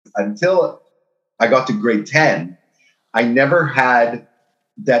until I got to grade 10, I never had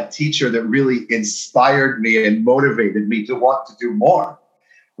that teacher that really inspired me and motivated me to want to do more,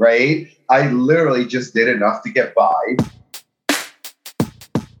 right? I literally just did enough to get by.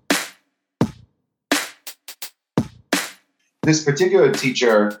 This particular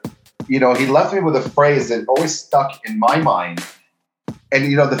teacher, he left me with a phrase that always stuck in my mind.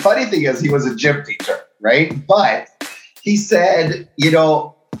 And, the funny thing is he was a gym teacher, right? But he said,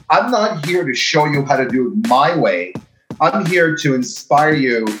 I'm not here to show you how to do it my way. I'm here to inspire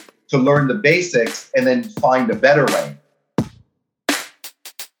you to learn the basics and then find a better way.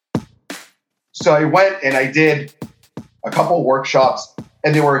 So I went and I did a couple of workshops,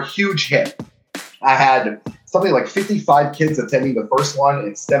 and they were a huge hit. I had something like 55 kids attending the first one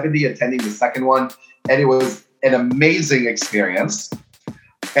and 70 attending the second one. And it was an amazing experience.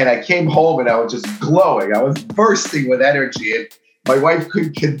 And I came home and I was just glowing. I was bursting with energy. And my wife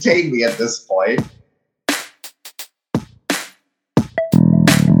couldn't contain me at this point.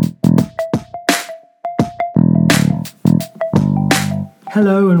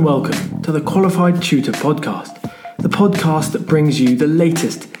 Hello and welcome to the Qualified Tutor Podcast, the podcast that brings you the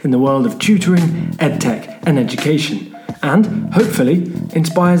latest in the world of tutoring, edtech and education, and hopefully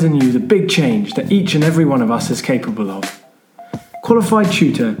inspires in you the big change that each and every one of us is capable of. Qualified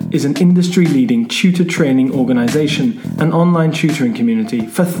Tutor is an industry-leading tutor training organisation and online tutoring community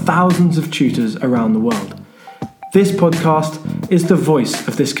for thousands of tutors around the world. This podcast is the voice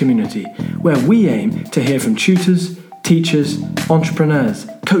of this community, where we aim to hear from tutors, teachers, entrepreneurs,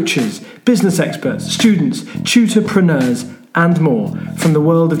 coaches, business experts, students, tutorpreneurs, and more from the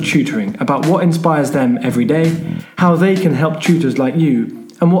world of tutoring about what inspires them every day, how they can help tutors like you,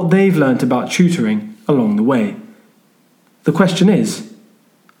 and what they've learnt about tutoring along the way. The question is,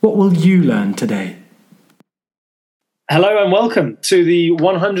 what will you learn today? Hello and welcome to the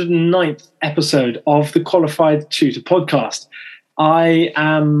 109th episode of the Qualified Tutor Podcast. I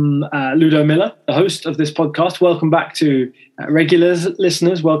am Ludo Miller, the host of this podcast. Welcome back to regular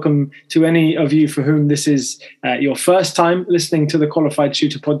listeners. Welcome to any of you for whom this is your first time listening to the Qualified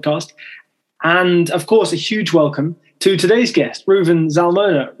Tutor Podcast. And of course, a huge welcome to today's guest, Reuven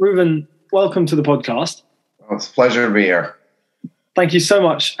Tzalmona. Reuven, welcome to the podcast. Oh, it's a pleasure to be here. Thank you so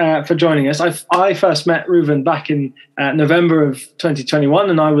much for joining us. I first met Reuven back in November of 2021,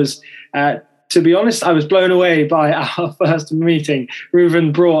 and I was to be honest, I was blown away by our first meeting.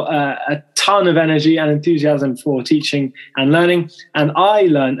 Reuven brought a ton of energy and enthusiasm for teaching and learning, and I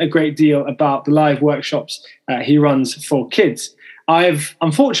learned a great deal about the live workshops he runs for kids. I've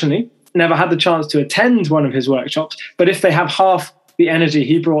unfortunately never had the chance to attend one of his workshops, but if they have half the energy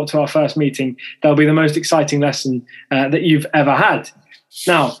he brought to our first meeting, they'll be the most exciting lesson that you've ever had.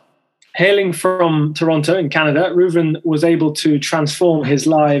 Now, hailing from Toronto in Canada, Reuven was able to transform his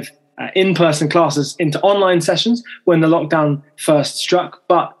live in-person classes into online sessions when the lockdown first struck,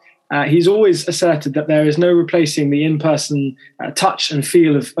 but he's always asserted that there is no replacing the in-person touch and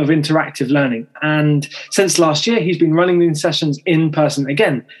feel of interactive learning. And since last year, he's been running these sessions in person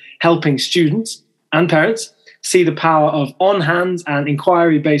again, helping students and parents see the power of on-hand and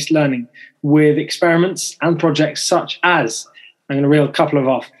inquiry-based learning with experiments and projects such as, I'm going to reel a couple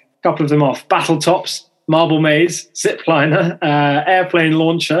of them off, Battle Tops, Marble Maze, Zipliner, Airplane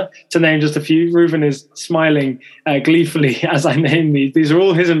Launcher, to name just a few. Reuven is smiling gleefully as I name these. These are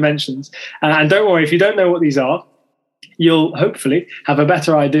all his inventions. And don't worry, if you don't know what these are, you'll hopefully have a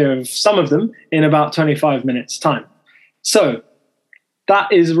better idea of some of them in about 25 minutes' time. So that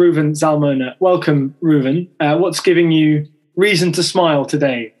is Reuven Tzalmona. Welcome, Reuven. What's giving you reason to smile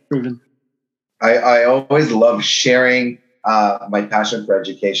today, Reuven? I always love sharing my passion for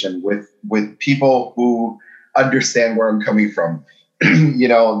education with people who understand where I'm coming from.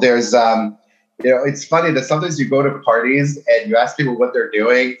 There's, it's funny that sometimes you go to parties and you ask people what they're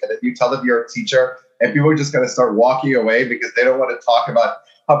doing, and then you tell them you're a teacher, and people are just going to start walking away because they don't want to talk about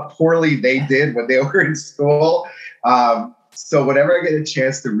how poorly they did when they were in school. So whenever I get a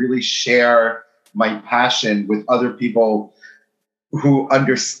chance to really share my passion with other people who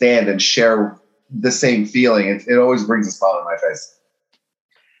understand and share the same feeling, it always brings a smile on my face.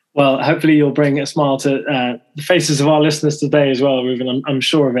 Well, hopefully you'll bring a smile to the faces of our listeners today as well, Reuven. I'm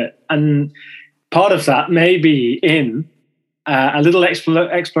sure of it. And part of that may be in a little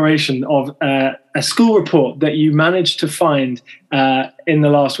exploration of a school report that you managed to find in the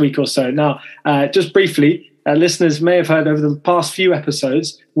last week or so. Now, just briefly, listeners may have heard over the past few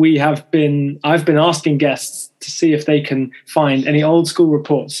episodes, I've been asking guests to see if they can find any old school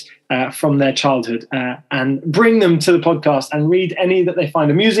reports from their childhood and bring them to the podcast and read any that they find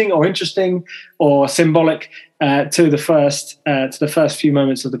amusing or interesting or symbolic to the first few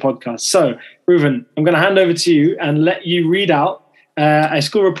moments of the podcast. So, Reuven, I'm going to hand over to you and let you read out a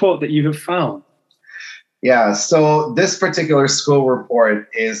school report that you have found. Yeah, so this particular school report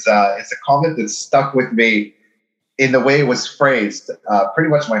is a comment that stuck with me in the way it was phrased pretty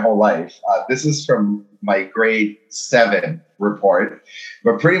much my whole life. This is from my grade 7 report,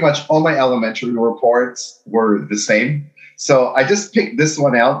 but pretty much all my elementary reports were the same. So I just picked this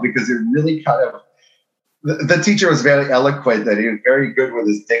one out because it really kind of, the teacher was very eloquent and he was very good with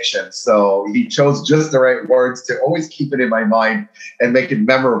his diction. So he chose just the right words to always keep it in my mind and make it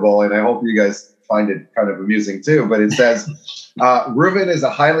memorable. And I hope you guys find it kind of amusing too. But it says, Reuven is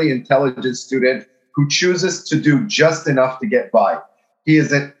a highly intelligent student who chooses to do just enough to get by. He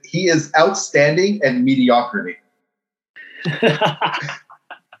is outstanding at mediocrity.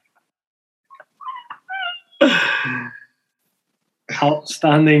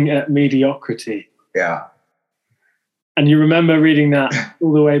 Outstanding at mediocrity. Yeah. And you remember reading that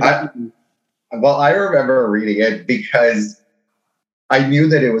all the way back? I remember reading it because I knew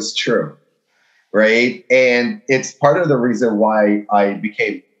that it was true, right? And it's part of the reason why I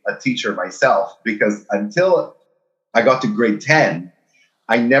became a teacher myself, because until I got to grade 10,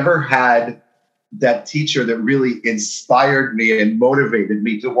 I never had that teacher that really inspired me and motivated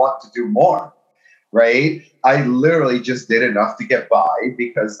me to want to do more, right? I literally just did enough to get by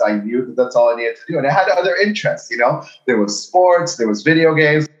because I knew that that's all I needed to do. And I had other interests, there was sports, there was video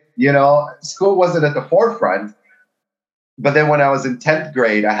games, school wasn't at the forefront. But then when I was in 10th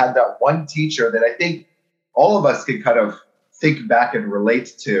grade, I had that one teacher that I think all of us can kind of think back and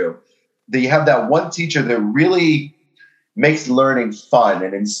relate to. That you have that one teacher that really makes learning fun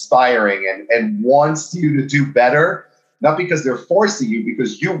and inspiring and wants you to do better, not because they're forcing you,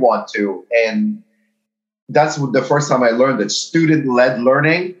 because you want to. And that's the first time I learned that student-led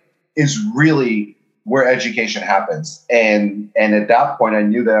learning is really where education happens. And at that point, I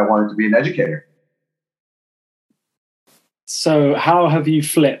knew that I wanted to be an educator. So how have you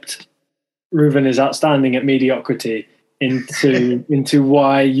flipped Reuven is outstanding at mediocrity into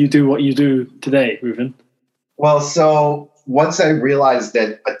why you do what you do today, Reuven? Well, so once I realized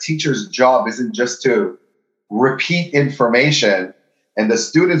that a teacher's job isn't just to repeat information and the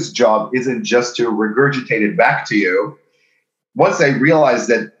student's job isn't just to regurgitate it back to you, once I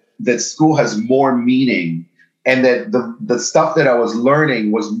realized that school has more meaning and that the stuff that I was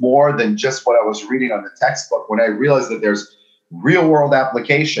learning was more than just what I was reading on the textbook, when I realized that there's real world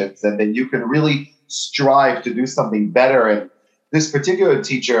applications and that you can really strive to do something better. And this particular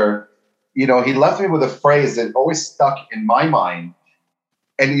teacher, he left me with a phrase that always stuck in my mind.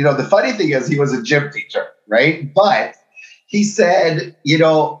 And, the funny thing is he was a gym teacher, right? But he said,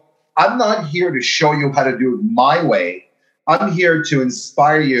 I'm not here to show you how to do it my way. I'm here to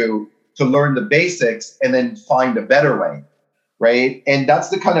inspire you to learn the basics and then find a better way, right? And that's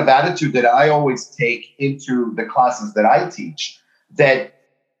the kind of attitude that I always take into the classes that I teach, that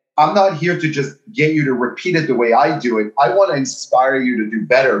I'm not here to just get you to repeat it the way I do it. I want to inspire you to do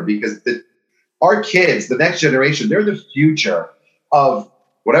better, because our kids, the next generation, they're the future of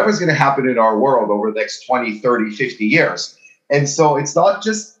whatever's going to happen in our world over the next 20, 30, 50 years. And so it's not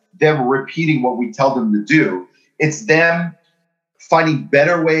just them repeating what we tell them to do. It's them finding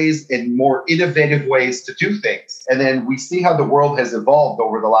better ways and more innovative ways to do things. And then we see how the world has evolved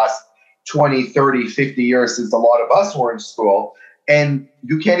over the last 20, 30, 50 years since a lot of us were in school. And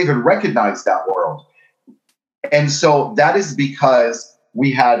you can't even recognize that world. And so that is because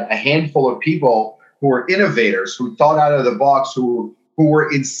we had a handful of people who were innovators, who thought out of the box, who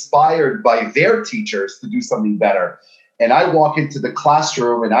were inspired by their teachers to do something better. And I walk into the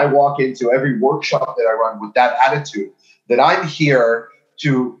classroom and I walk into every workshop that I run with that attitude, that I'm here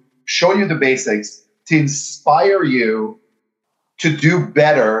to show you the basics, to inspire you to do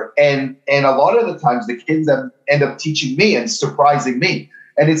better. And a lot of the times the kids end up teaching me and surprising me.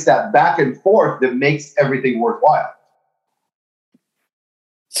 And it's that back and forth that makes everything worthwhile.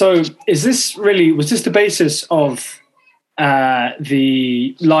 So was this the basis of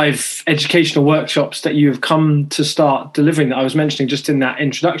the live educational workshops that you have come to start delivering that I was mentioning just in that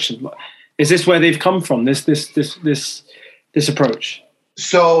introduction? Is this where they've come from, this approach?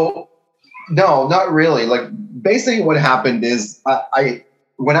 So no, not really. Like, basically what happened is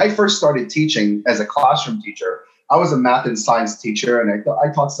when I first started teaching as a classroom teacher, I was a math and science teacher, and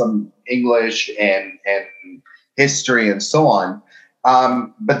I taught some English and history and so on.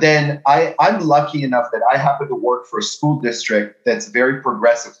 But then I'm lucky enough that I happen to work for a school district that's very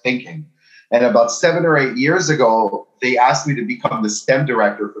progressive thinking. And about 7 or 8 years ago, they asked me to become the STEM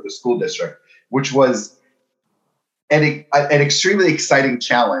director for the school district, which was an extremely exciting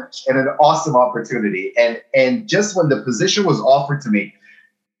challenge and an awesome opportunity. And just when the position was offered to me,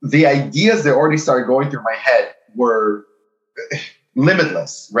 the ideas that already started going through my head were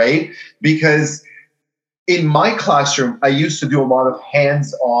limitless, right? Because in my classroom, I used to do a lot of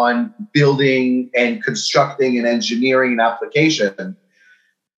hands-on building and constructing and engineering and application,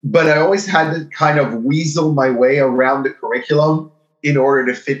 but I always had to kind of weasel my way around the curriculum in order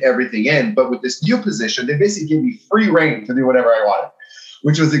to fit everything in. But with this new position, they basically gave me free reign to do whatever I wanted,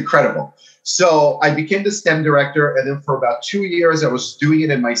 which was incredible. So I became the STEM director. And then for about 2 years, I was doing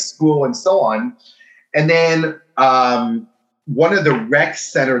it in my school and so on. And then one of the rec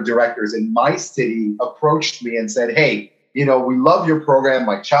center directors in my city approached me and said, hey, we love your program.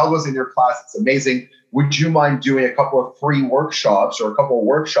 My child was in your class. It's amazing. Would you mind doing a couple of free workshops or a couple of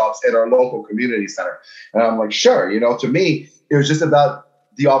workshops at our local community center? And I'm like, sure. To me, it was just about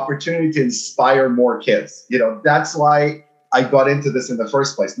the opportunity to inspire more kids. That's why I got into this in the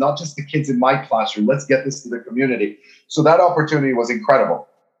first place, not just the kids in my classroom. Let's get this to the community. So that opportunity was incredible.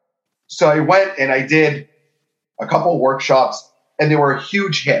 So I went and I did a couple of workshops, and they were a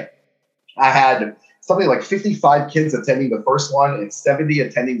huge hit. I had something like 55 kids attending the first one and 70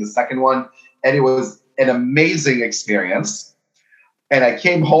 attending the second one. And it was an amazing experience. And I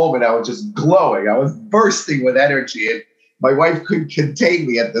came home and I was just glowing. I was bursting with energy. And my wife couldn't contain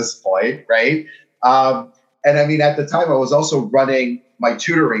me at this point, right? And I mean, at the time, I was also running my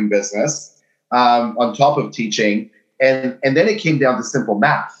tutoring business on top of teaching. And then it came down to simple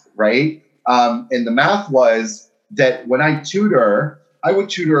math, right? And the math was that when I tutor, I would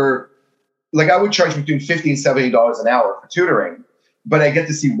charge between $50 and $70 an hour for tutoring, but I get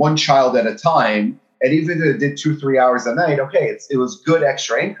to see one child at a time. And even if I did 2-3 hours a night, okay, it was good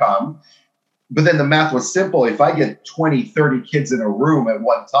extra income. But then the math was simple. If I get 20, 30 kids in a room at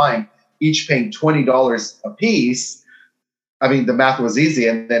one time, each paying $20 a piece, I mean, the math was easy.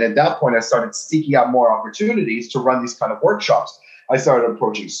 And then at that point, I started seeking out more opportunities to run these kind of workshops. I started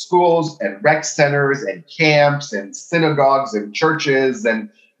approaching schools and rec centers and camps and synagogues and churches and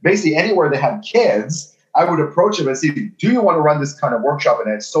basically anywhere they had kids. I would approach them and say, do you want to run this kind of workshop?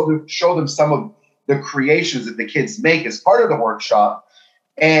 And I'd show them some of the creations that the kids make as part of the workshop.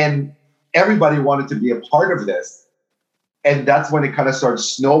 And everybody wanted to be a part of this. And that's when it kind of started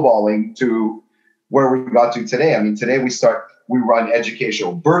snowballing to where we got to today. I mean, today we run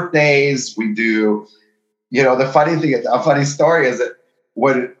educational birthdays. We do, a funny story is that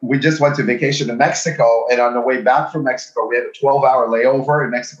when we just went to vacation to Mexico, and on the way back from Mexico, we had a 12-hour layover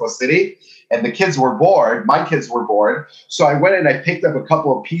in Mexico City, and the kids were bored. My kids were bored. So I went and I picked up a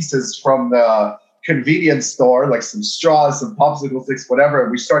couple of pieces from the convenience store, like some straws, some popsicle sticks, whatever.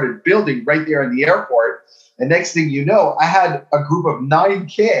 And we started building right there in the airport. And next thing you know, I had a group of 9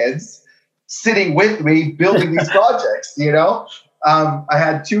 kids sitting with me building these projects, I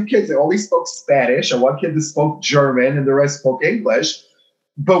had 2 kids that only spoke Spanish and 1 kid that spoke German and the rest spoke English.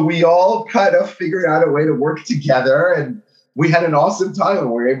 But we all kind of figured out a way to work together, and we had an awesome time. And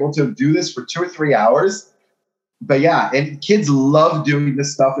we were able to do this for 2 or 3 hours. But yeah, and kids love doing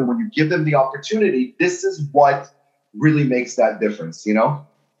this stuff. And when you give them the opportunity, this is what really makes that difference,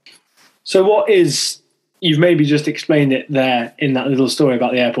 So you've maybe just explained it there in that little story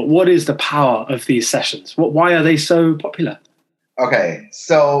about the airport. What is the power of these sessions? Why are they so popular? Okay,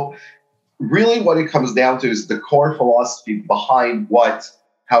 so really what it comes down to is the core philosophy behind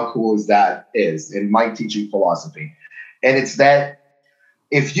how cool is that is in my teaching philosophy. And it's that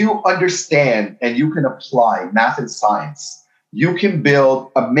if you understand and you can apply math and science, you can build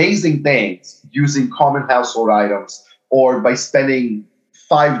amazing things using common household items or by spending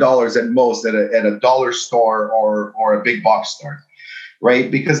 $5 at most at a dollar store or a big box store, right?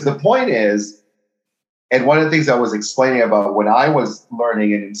 Because the point is, and one of the things I was explaining about when I was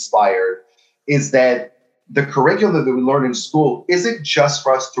learning and inspired is that the curriculum that we learn in school isn't just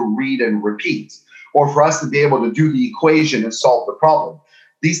for us to read and repeat or for us to be able to do the equation and solve the problem.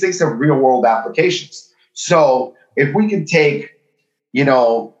 These things have real world applications. So if we can take,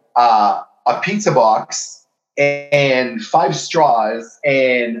 a pizza box and 5 straws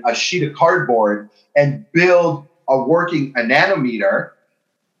and a sheet of cardboard and build a working anemometer,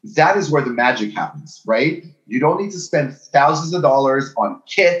 that is where the magic happens, right? You don't need to spend thousands of dollars on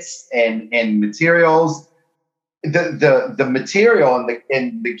kits and materials. The material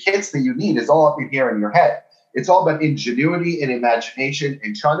and the kits that you need is all up in here in your head. It's all about ingenuity and imagination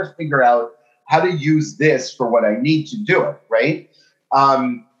and trying to figure out how to use this for what I need to do it, right?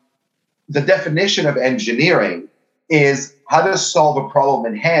 The definition of engineering is how to solve a problem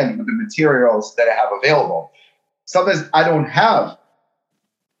in hand with the materials that I have available. Sometimes I don't have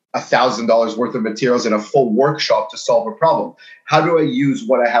 $1,000 worth of materials in a full workshop to solve a problem. How do I use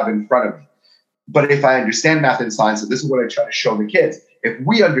what I have in front of me? But if I understand math and science, and this is what I try to show the kids, if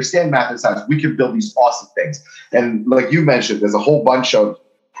we understand math and science, we can build these awesome things. And like you mentioned, there's a whole bunch of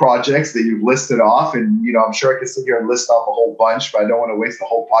projects that you've listed off. And, I'm sure I can sit here and list off a whole bunch, but I don't want to waste the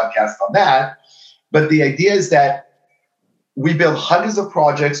whole podcast on that. But the idea is that we build hundreds of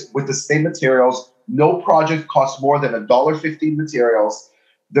projects with the same materials. No project costs more than $1.15 materials.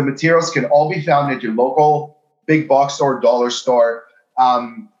 The materials can all be found at your local big box store, dollar store.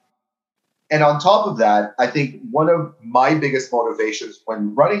 And on top of that, I think one of my biggest motivations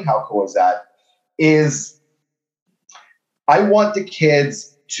when running How Cool Is That is I want the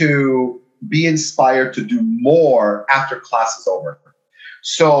kids to be inspired to do more after class is over.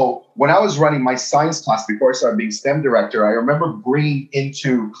 So when I was running my science class before I started being STEM director, I remember bringing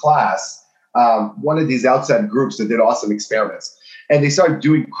into class one of these outside groups that did awesome experiments. And they started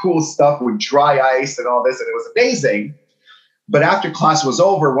doing cool stuff with dry ice and all this, and it was amazing. But after class was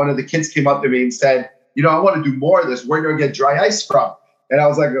over, one of the kids came up to me and said, I want to do more of this. Where do I get dry ice from? And I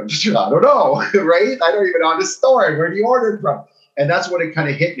was like, I don't know, right? I don't even know how to store it. Where do you order it from? And that's when it kind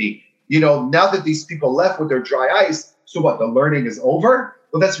of hit me. Now that these people left with their dry ice, so what, the learning is over?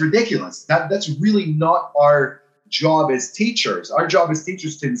 Well, that's ridiculous. That's really not our job as teachers. Our job as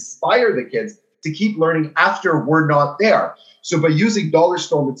teachers is to inspire the kids to keep learning after we're not there. So by using dollar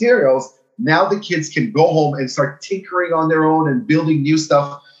store materials, now the kids can go home and start tinkering on their own and building new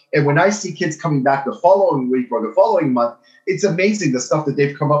stuff. And when I see kids coming back the following week or the following month, it's amazing the stuff that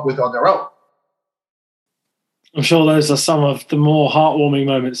they've come up with on their own. I'm sure those are some of the more heartwarming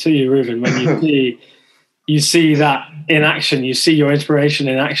moments for you, Reuven, when you see that in action, you see your inspiration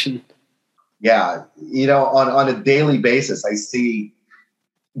in action. Yeah. On a daily basis, I see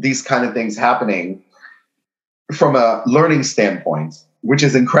these kind of things happening from a learning standpoint, which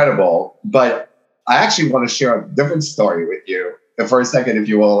is incredible. But I actually want to share a different story with you for a second, if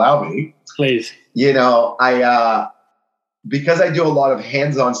you will allow me. Please. Because I do a lot of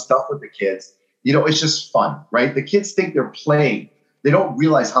hands-on stuff with the kids, it's just fun, right? The kids think they're playing. They don't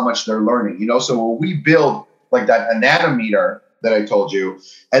realize how much they're learning, So when we build like that anatometer that I told you,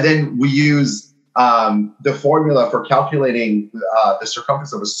 and then we use the formula for calculating the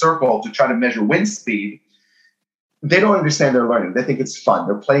circumference of a circle to try to measure wind speed, they don't understand they're learning. They think it's fun.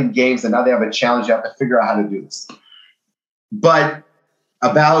 They're playing games, and now they have a challenge. They have to figure out how to do this. But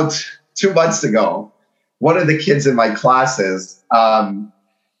about 2 months ago, one of the kids in my classes, I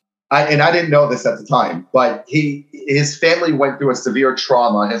didn't know this at the time, but his family went through a severe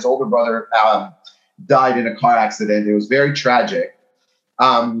trauma. His older brother died in a car accident. It was very tragic.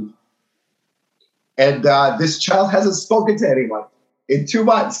 And this child hasn't spoken to anyone in 2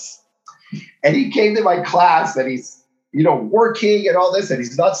 months. And he came to my class and he's, working and all this, and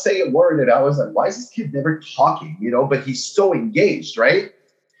he's not saying a word. And I was like, why is this kid never talking? But he's so engaged, right?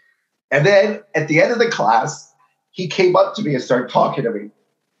 And then at the end of the class, he came up to me and started talking to me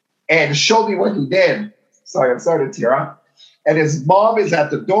and showed me what he did. Sorry, I'm starting to tear up. And his mom is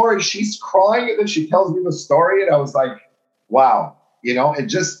at the door and she's crying, and then she tells me the story. And I was like, wow, and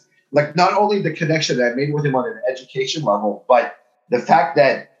just like not only the connection that I made with him on an education level, but the fact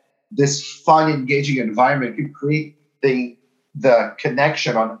that this fun, engaging environment could create the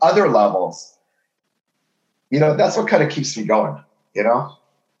connection on other levels. That's what kind of keeps me going,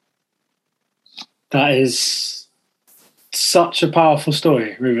 That is such a powerful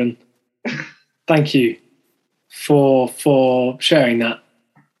story, Reuven. Thank you for sharing that.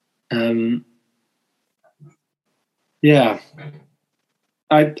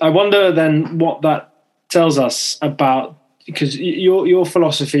 I wonder then what that tells us about, because your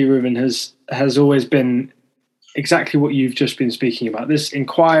philosophy, Reuven, has always been exactly what you've just been speaking about, this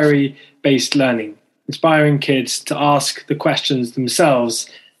inquiry-based learning, inspiring kids to ask the questions themselves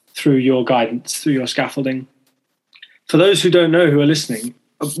through your guidance, through your scaffolding. For those who don't know, who are listening,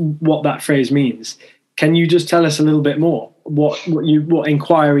 what that phrase means, can you just tell us a little bit more what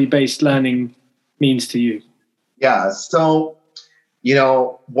inquiry-based learning means to you? Yeah. So,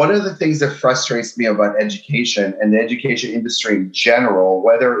 one of the things that frustrates me about education and the education industry in general,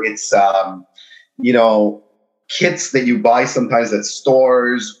 whether it's, kits that you buy sometimes at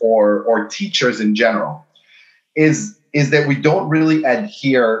stores or teachers in general, is that we don't really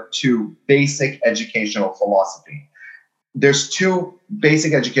adhere to basic educational philosophy. There's two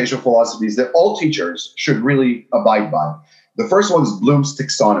basic educational philosophies that all teachers should really abide by. The first one is Bloom's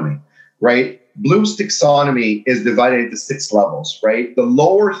taxonomy, right? Bloom's taxonomy is divided into 6 levels, right? The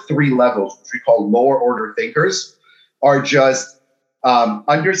lower 3 levels, which we call lower order thinkers, are just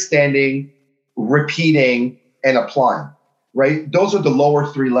understanding, repeating, and applying. right? Those are the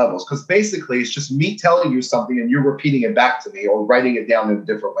lower three levels, because basically it's just me telling you something and you're repeating it back to me or writing it down in a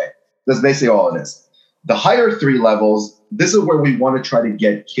different way. That's basically all it is. The higher three levels, this is where we want to try to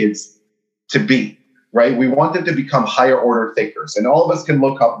get kids to be, right? We want them to become higher order thinkers. And all of us can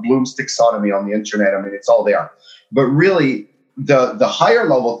look up Bloom's taxonomy on the internet. I mean, it's all there. But really, the higher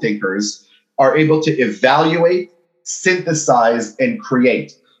level thinkers are able to evaluate, synthesize, and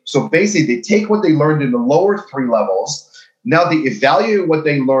create. So basically, they take what they learned in the lower three levels. Now they evaluate what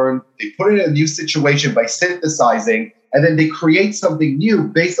they learned, they put it in a new situation by synthesizing, and then they create something new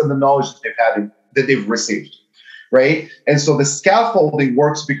based on the knowledge that they've received, right? And so the scaffolding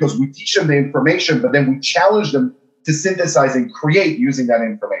works because we teach them the information, but then we challenge them to synthesize and create using that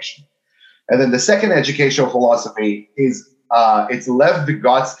information. And then the second educational philosophy is it's Lev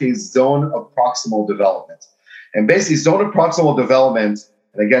Vygotsky's zone of proximal development. And basically, zone of proximal development,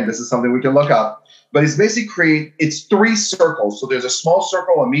 and again, this is something we can look up, but it's basically it's three circles. So there's a small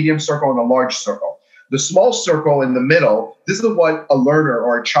circle, a medium circle, and a large circle. The small circle in the middle, this is what a learner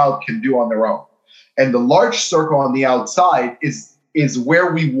or a child can do on their own. And the large circle on the outside is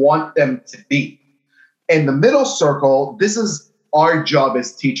where we want them to be. And the middle circle, this is our job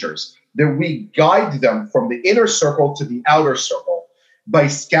as teachers, that we guide them from the inner circle to the outer circle by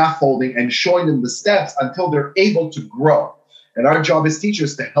scaffolding and showing them the steps until they're able to grow. And our job as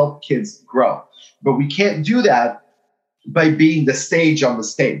teachers is to help kids grow. But we can't do that by being the sage on the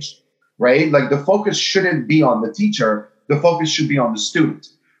stage, right? Like the focus shouldn't be on the teacher. The focus should be on the student,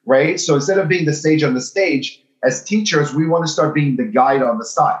 right? So instead of being the sage on the stage, as teachers, we want to start being the guide on the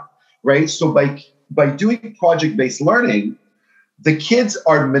side, right? So by doing project-based learning, the kids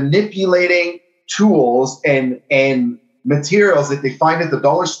are manipulating tools and materials that they find at the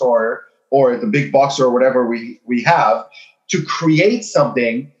dollar store or at the big box or whatever we have to create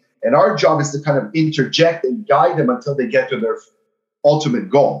something. And our job is to kind of interject and guide them until they get to their ultimate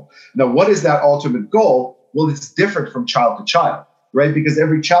goal. Now, what is that ultimate goal? Well, it's different from child to child, right? Because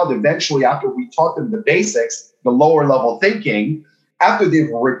every child eventually, after we taught them the basics, the lower level thinking, after they've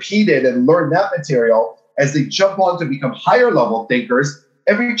repeated and learned that material, as they jump on to become higher level thinkers,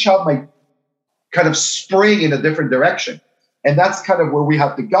 every child might kind of spring in a different direction. And that's kind of where we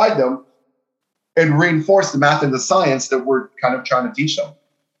have to guide them and reinforce the math and the science that we're kind of trying to teach them.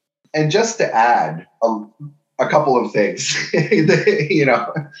 And just to add a couple of things,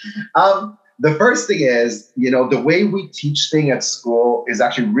 the first thing is, the way we teach things at school is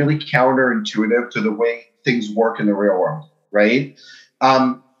actually really counterintuitive to the way things work in the real world, right?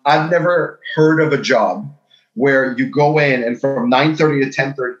 I've never heard of a job where you go in and from 9:30 to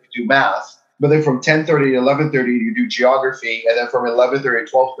 10:30 you do math, but then from 10:30 to 11:30 you do geography, and then from 11:30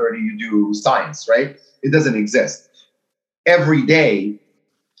 to 12:30 you do science, right? It doesn't exist. Every day,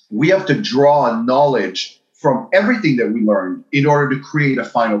 we have to draw on knowledge from everything that we learned in order to create a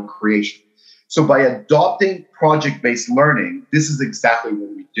final creation. So by adopting project-based learning, this is exactly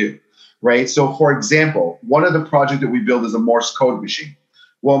what we do, right? So for example, one of the projects that we build is a Morse code machine.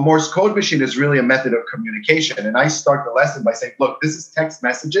 Well, a Morse code machine is really a method of communication. And I start the lesson by saying, look, this is text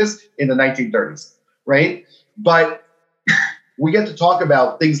messages in the 1930s, right? But we get to talk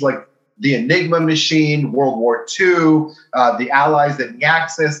about things like the Enigma machine, World War II, the Allies and the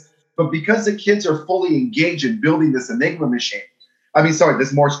Axis. But because the kids are fully engaged in building this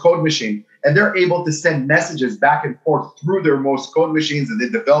this Morse code machine, and they're able to send messages back and forth through their Morse code machines, and they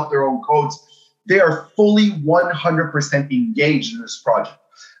develop their own codes, they are fully 100% engaged in this project.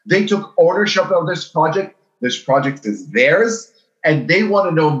 They took ownership of this project. This project is theirs, and they want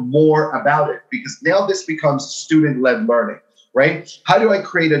to know more about it because now this becomes student-led learning, right? How do I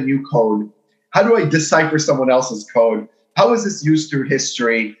create a new code? How do I decipher someone else's code? How is this used through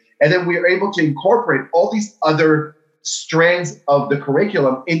history? And then we are able to incorporate all these other strands of the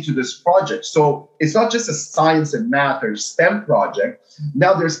curriculum into this project. So it's not just a science and math or STEM project.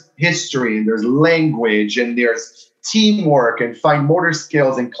 Now there's history and there's language and there's teamwork and fine motor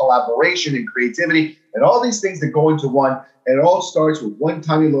skills and collaboration and creativity and all these things that go into one. And it all starts with one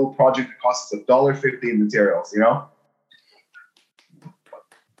tiny little project that costs us $1.50 in materials,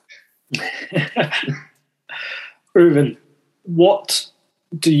 Reuven, what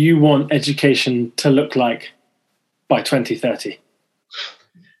do you want education to look like by 2030?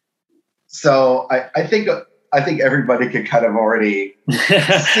 So I think everybody could kind of already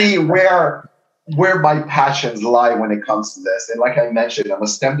see where my passions lie when it comes to this. And like I mentioned, I'm a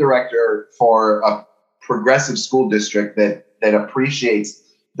STEM director for a progressive school district that appreciates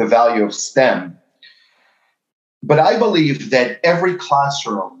the value of STEM. But I believe that every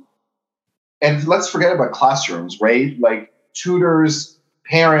classroom, and let's forget about classrooms, right? Like tutors,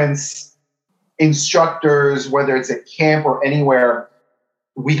 parents, instructors, whether it's at camp or anywhere,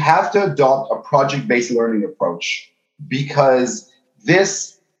 we have to adopt a project-based learning approach, because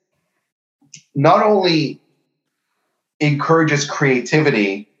this not only encourages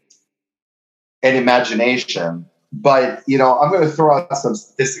creativity and imagination, but, you know, I'm going to throw out some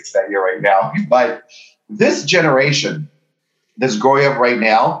statistics at you right now, but this generation that's growing up right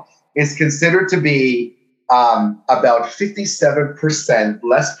now is considered to be about 57%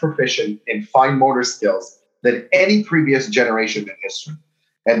 less proficient in fine motor skills than any previous generation in history.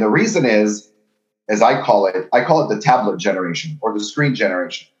 And the reason is, as I call it the tablet generation or the screen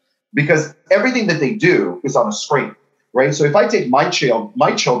generation, because everything that they do is on a screen, right? So if I take my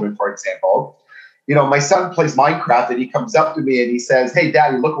children, for example, you know, my son plays Minecraft and he comes up to me and he says, "Hey,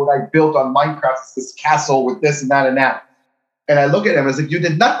 Daddy, look what I built on Minecraft. It's this castle with this and that and that." And I look at him and I was like, "You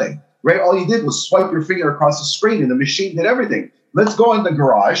did nothing, right? All you did was swipe your finger across the screen and the machine did everything. Let's go in the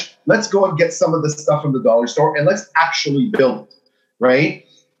garage. Let's go and get some of the stuff from the dollar store and let's actually build it," right?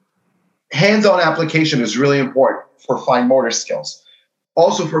 Hands-on application is really important for fine motor skills.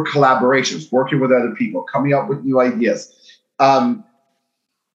 Also for collaborations, working with other people, coming up with new ideas. Our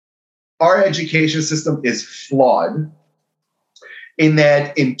education system is flawed in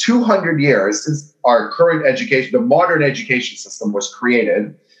that in 200 years, since our current education, the modern education system was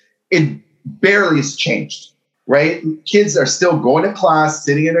created, it barely has changed, right? Kids are still going to class,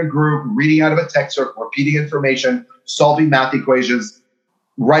 sitting in a group, reading out of a textbook, repeating information, solving math equations,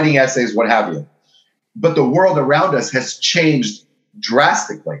 writing essays, what have you. But the world around us has changed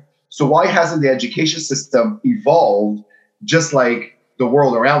drastically. So why hasn't the education system evolved just like the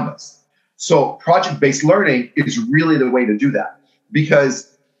world around us? So project-based learning is really the way to do that,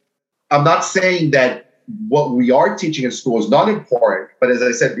 because I'm not saying that what we are teaching in school is not important, but as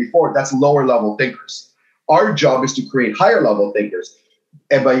I said before, that's lower level thinkers. Our job is to create higher level thinkers.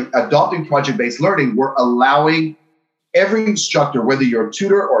 And by adopting project-based learning, we're allowing every instructor, whether you're a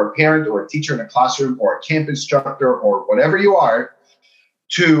tutor or a parent or a teacher in a classroom or a camp instructor or whatever you are,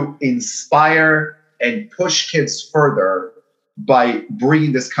 to inspire and push kids further by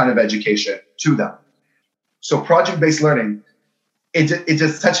bringing this kind of education to them. So project-based learning, it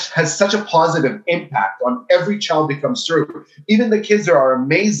just has such a positive impact on every child that comes through. Even the kids that are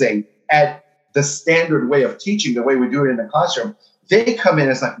amazing at the standard way of teaching, the way we do it in the classroom, they come in,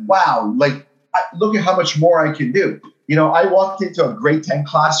 it's like, wow, like, look at how much more I can do. You know, I walked into a grade 10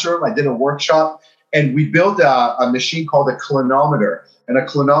 classroom, I did a workshop, and we built a machine called a clinometer. And a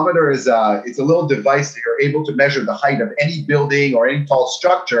clinometer is it's a little device that you're able to measure the height of any building or any tall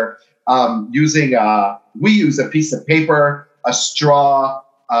structure using, we use a piece of paper, a straw,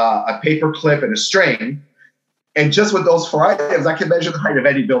 a paper clip, and a string. And just with those 4 items, I can measure the height of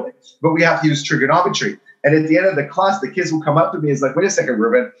any building. But we have to use trigonometry. And at the end of the class, the kids will come up to me and is like, "Wait a second,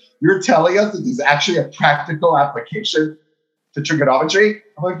 Reuven, you're telling us that there's actually a practical application to trigonometry?"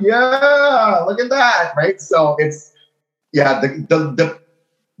 I'm like, "Yeah, look at that," right? So it's, yeah,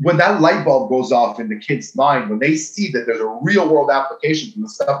 when that light bulb goes off in the kid's mind, when they see that there's a real world application to the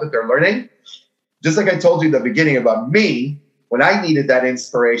stuff that they're learning, just like I told you in the beginning about me, when I needed that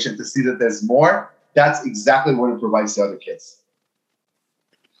inspiration to see that there's more, that's exactly what it provides to other kids.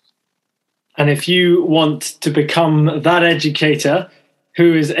 And if you want to become that educator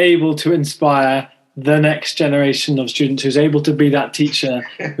who is able to inspire the next generation of students, who's able to be that teacher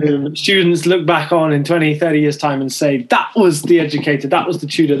who students look back on in 20, 30 years' time and say, that was the educator, that was the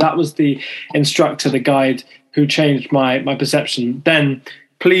tutor, that was the instructor, the guide who changed my perception, then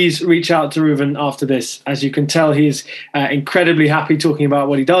please reach out to Reuven after this. As you can tell, he's incredibly happy talking about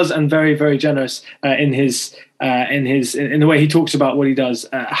what he does and very, very generous in the way he talks about what he does.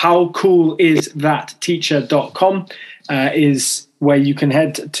 howcoolisThatteacher.com is where you can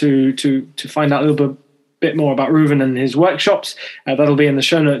head to find out a little bit more about Reuven and his workshops. That'll be in the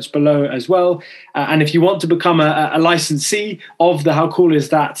show notes below as well. And if you want to become a licensee of the How Cool Is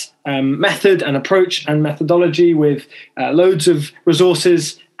That method and approach and methodology with loads of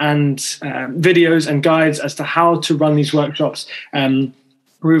resources and videos and guides as to how to run these workshops,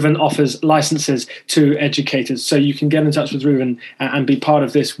 Reuven offers licenses to educators. So you can get in touch with Reuven and be part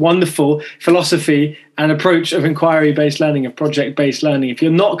of this wonderful philosophy and approach of inquiry-based learning, of project-based learning. If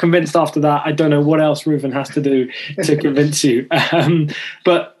you're not convinced after that, I don't know what else Reuven has to do to convince you.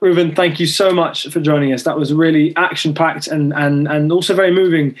 But Reuven, thank you so much for joining us. That was really action-packed and also very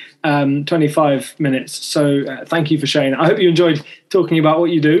moving 25 minutes. So thank you for sharing. I hope you enjoyed talking about what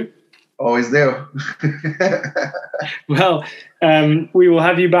you do. Always do. Well, we will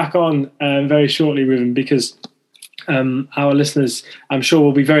have you back on very shortly, Reuven, because our listeners, I'm sure,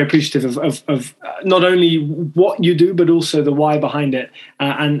 will be very appreciative of not only what you do, but also the why behind it.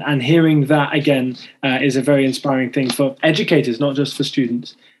 And hearing that again is a very inspiring thing for educators, not just for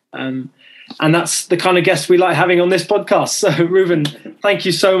students. And that's the kind of guests we like having on this podcast. So, Reuven, thank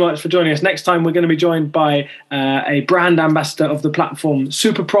you so much for joining us. Next time, we're going to be joined by a brand ambassador of the platform,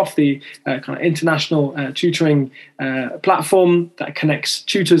 SuperProf, the kind of international tutoring platform that connects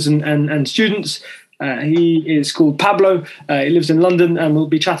tutors and students. He is called Pablo. He lives in London, and we'll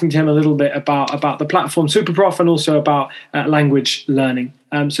be chatting to him a little bit about the platform SuperProf and also about language learning.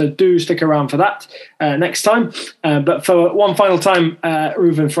 So do stick around for that next time. But for one final time,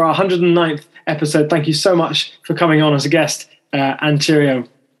 Reuven, for our 109th episode, thank you so much for coming on as a guest, and cheerio.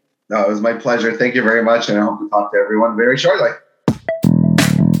 No, it was my pleasure. Thank you very much, and I hope to talk to everyone very shortly.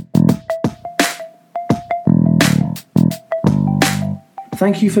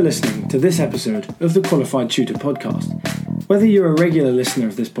 Thank you for listening to this episode of the Qualified Tutor Podcast. Whether you're a regular listener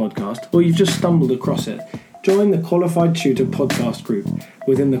of this podcast or you've just stumbled across it, join the Qualified Tutor Podcast group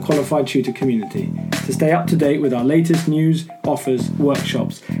within the Qualified Tutor community to stay up to date with our latest news, offers,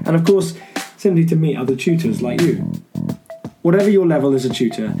 workshops, and of course, simply to meet other tutors like you. Whatever your level as a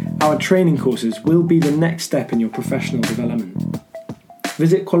tutor, our training courses will be the next step in your professional development.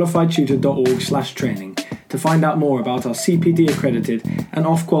 Visit qualifiedtutor.org/training to find out more about our CPD accredited and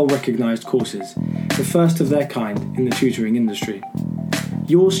Ofqual recognised courses, the first of their kind in the tutoring industry.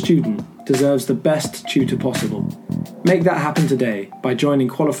 Your student deserves the best tutor possible. Make that happen today by joining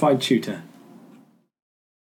Qualified Tutor